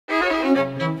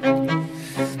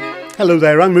Hello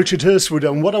there, I'm Richard Hurstwood,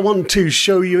 and what I want to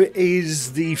show you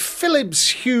is the Phillips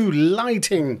Hue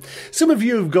lighting. Some of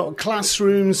you have got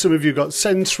classrooms, some of you have got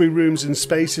sensory rooms and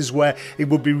spaces where it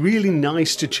would be really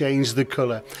nice to change the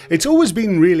colour. It's always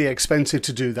been really expensive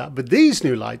to do that, but these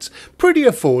new lights, pretty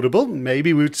affordable.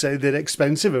 Maybe we would say they're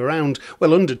expensive, around,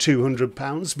 well, under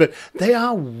 £200, but they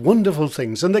are wonderful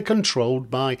things, and they're controlled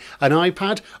by an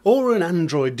iPad or an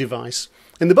Android device.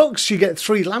 In the box you get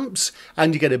 3 lamps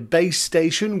and you get a base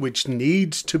station which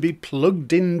needs to be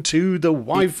plugged into the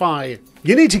Wi-Fi.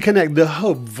 You need to connect the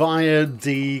hub via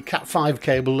the Cat5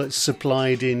 cable that's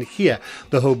supplied in here.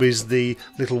 The hub is the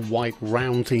little white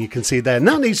round thing you can see there, and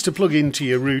that needs to plug into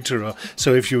your router, or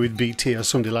so if you're with BT or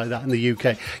something like that in the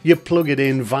UK, you plug it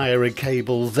in via a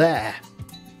cable there.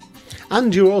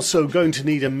 And you're also going to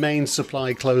need a main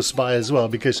supply close by as well,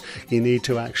 because you need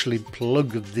to actually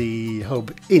plug the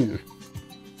hub in.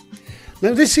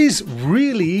 Now this is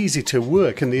really easy to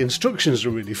work, and the instructions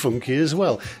are really funky as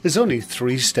well. There's only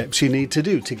 3 steps you need to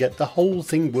do to get the whole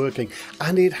thing working,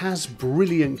 and it has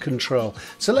brilliant control.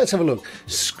 So let's have a look.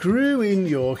 Screw in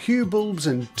your Hue bulbs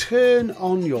and turn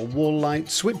on your wall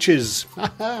light switches.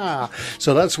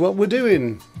 So that's what we're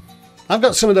doing. I've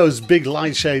got some of those big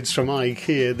light shades from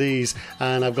IKEA, these,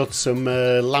 and I've got some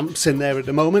lamps in there at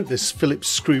the moment, this Phillips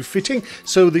screw fitting,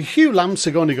 so the Hue lamps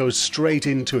are going to go straight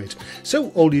into it.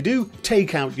 So all you do,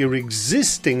 take out your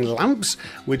existing lamps,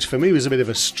 which for me was a bit of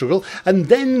a struggle, and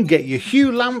then get your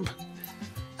Hue lamp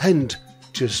and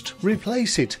just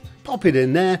replace it. Pop it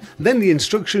in there, then the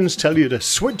instructions tell you to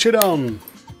switch it on.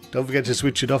 Don't forget to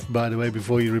switch it off, by the way,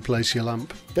 before you replace your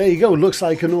lamp. There you go, looks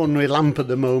like an ordinary lamp at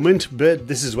the moment, but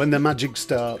this is when the magic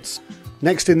starts.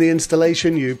 Next in the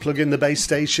installation, you plug in the base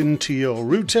station to your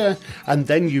router, and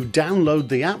then you download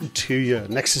the app to your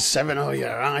Nexus 7 or your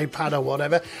iPad or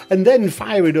whatever, and then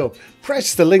fire it up.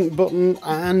 Press the link button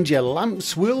and your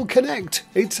lamps will connect.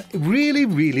 It's really,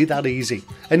 really that easy.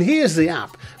 And here's the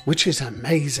app, which is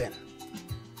amazing.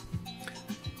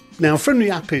 Now from the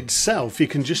app itself you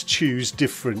can just choose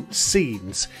different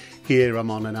scenes. Here I'm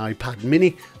on an iPad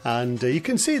mini, and you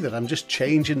can see that I'm just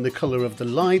changing the colour of the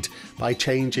light by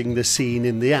changing the scene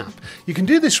in the app. You can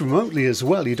do this remotely as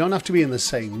well, you don't have to be in the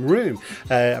same room.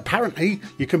 Apparently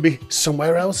you can be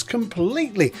somewhere else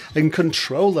completely and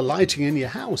control the lighting in your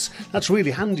house. That's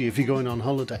really handy if you're going on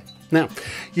holiday. Now,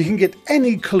 you can get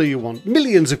any colour you want,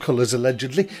 millions of colours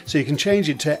allegedly, so you can change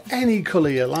it to any colour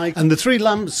you like. And the 3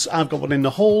 lamps, I've got one in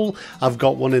the hall, I've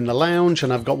got one in the lounge,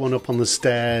 and I've got one up on the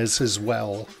stairs as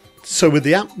well. So with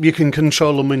the app you can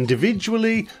control them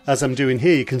individually, as I'm doing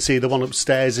here. You can see the one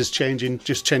upstairs is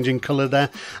just changing colour there,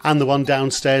 and the one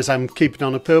downstairs I'm keeping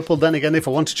on a purple. Then again, if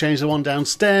I want to change the one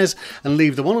downstairs and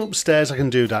leave the one upstairs, I can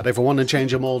do that. If I want to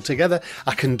change them all together,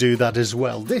 I can do that as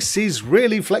well. This is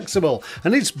really flexible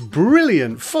and it's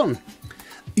brilliant fun.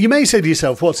 You may say to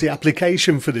yourself, what's the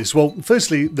application for this? Well,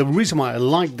 firstly, the reason why I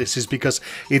like this is because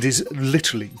it is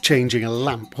literally changing a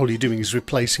lamp. All you're doing is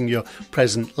replacing your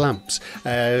present lamps.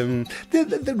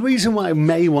 The reason why I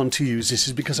may want to use this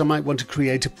is because I might want to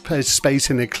create a space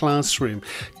in a classroom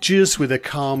just with a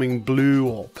calming blue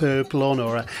or purple on,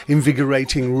 or an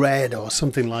invigorating red or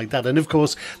something like that. And of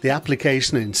course, the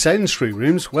application in sensory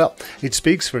rooms, well, it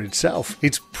speaks for itself.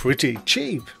 It's pretty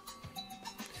cheap.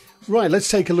 Right, let's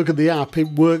take a look at the app. It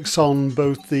works on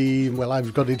both the, well,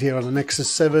 I've got it here on a Nexus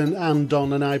 7 and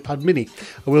on an iPad mini.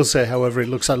 I will say, however, it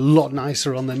looks a lot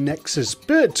nicer on the Nexus,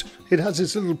 but it has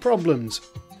its little problems.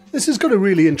 This has got a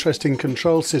really interesting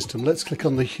control system. Let's click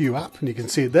on the Hue app and you can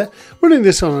see it there. Running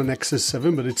this on a Nexus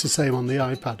 7, but it's the same on the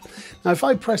iPad. Now, if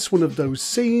I press one of those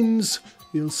scenes,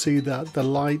 you'll see that the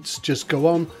lights just go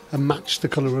on and match the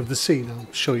colour of the scene.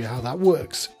 I'll show you how that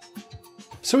works.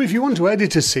 So if you want to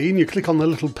edit a scene, you click on the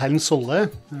little pencil there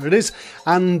it is,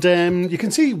 and you can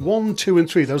see 1, 2 and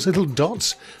 3, those little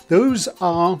dots, those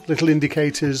are little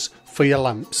indicators for your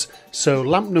lamps. So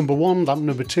lamp number 1, lamp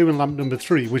number 2 and lamp number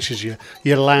 3, which is your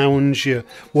lounge, your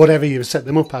whatever you've set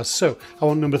them up as. So I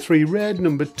want number 3 red,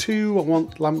 number 2, I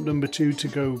want lamp number 2 to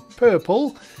go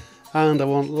purple, and I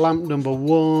want lamp number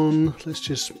 1, let's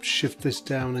just shift this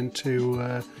down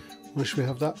into where should we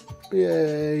have that?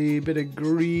 Yay, a bit of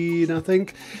green, I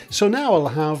think. So now I'll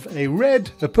have a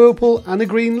red, a purple and a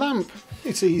green lamp.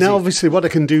 It's easy. Now obviously what I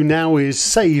can do now is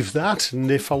save that,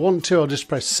 and if I want to I'll just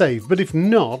press save, but if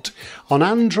not, on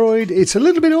Android it's a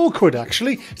little bit awkward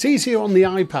actually. It's easier on the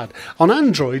iPad. On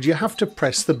Android you have to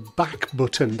press the back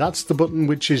button. That's the button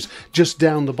which is just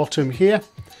down the bottom here.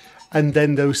 and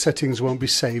then those settings won't be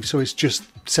saved, so it's just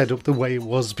set up the way it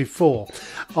was before.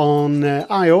 On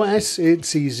iOS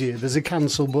it's easier. There's a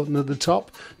cancel button at the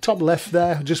top left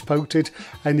there. I just poked it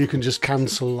and you can just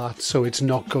cancel that, so it's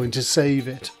not going to save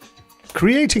it.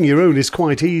 Creating your own is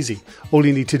quite easy. All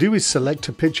you need to do is select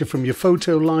a picture from your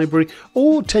photo library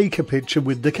or take a picture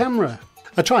with the camera.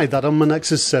 I tried that on my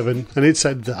Nexus 7 and it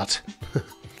said that.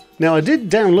 Now, I did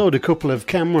download a couple of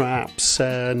camera apps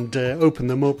and open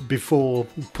them up before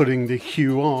putting the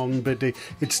Hue on, but it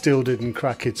still didn't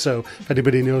crack it. So if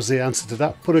anybody knows the answer to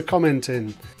that, put a comment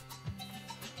in.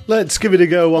 Let's give it a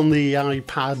go on the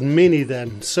iPad mini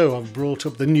then. So I've brought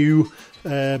up the new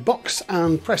box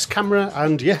and press camera,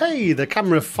 and yay, the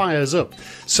camera fires up.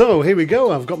 So here we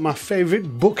go. I've got my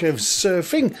favourite book of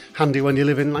surfing, handy when you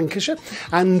live in Lancashire,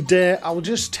 and I'll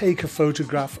just take a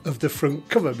photograph of the front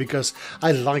cover because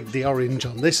I like the orange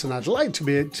on this and I'd like to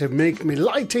be able to make me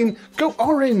lighting go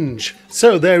orange.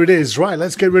 So there it is. Right,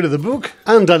 let's get rid of the book,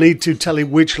 and I need to tell it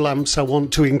which lamps I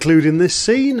want to include in this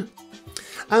scene.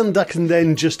 And I can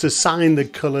then just assign the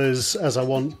colours as I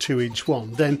want to each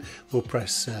one. Then we'll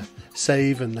press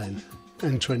save and then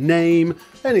enter a name,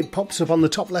 and it pops up on the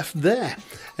top left there.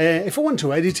 If I want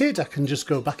to edit it, I can just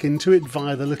go back into it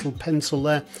via the little pencil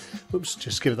there. Oops,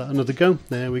 just give that another go.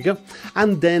 There we go.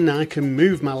 And then I can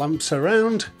move my lamps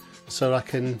around so I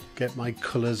can get my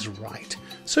colours right.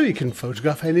 So you can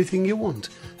photograph anything you want.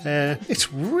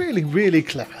 It's really, really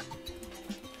clever.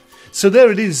 So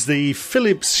there it is, the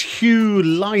Phillips Hue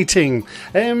lighting.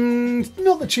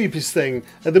 Not the cheapest thing.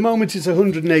 At the moment it's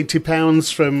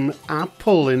 £180 from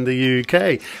Apple in the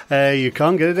UK. You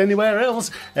can't get it anywhere else.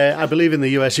 I believe in the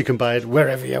US you can buy it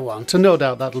wherever you want. And no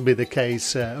doubt that'll be the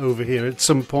case over here at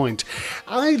some point.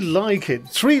 I like it.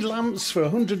 3 lamps for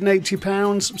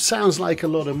 £180 sounds like a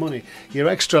lot of money. Your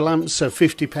extra lamps are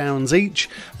 £50 each.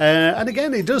 And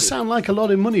again, it does sound like a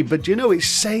lot of money, but you know, it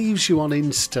saves you on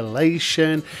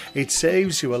installation. It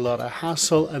saves you a lot of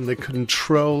hassle, and the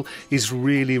control is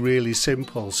really, really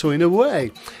simple. So in a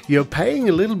way, you're paying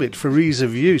a little bit for ease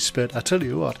of use, but I tell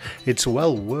you what, it's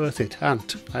well worth it,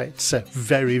 and it's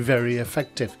very, very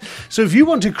effective. So if you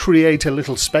want to create a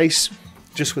little space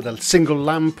just with a single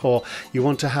lamp, or you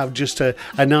want to have just a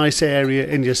nice area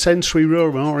in your sensory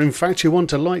room, or in fact you want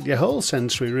to light your whole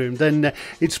sensory room, then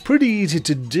it's pretty easy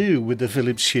to do with the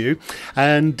Philips Hue.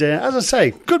 And as I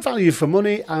say, good value for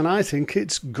money, and I think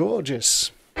it's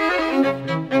gorgeous.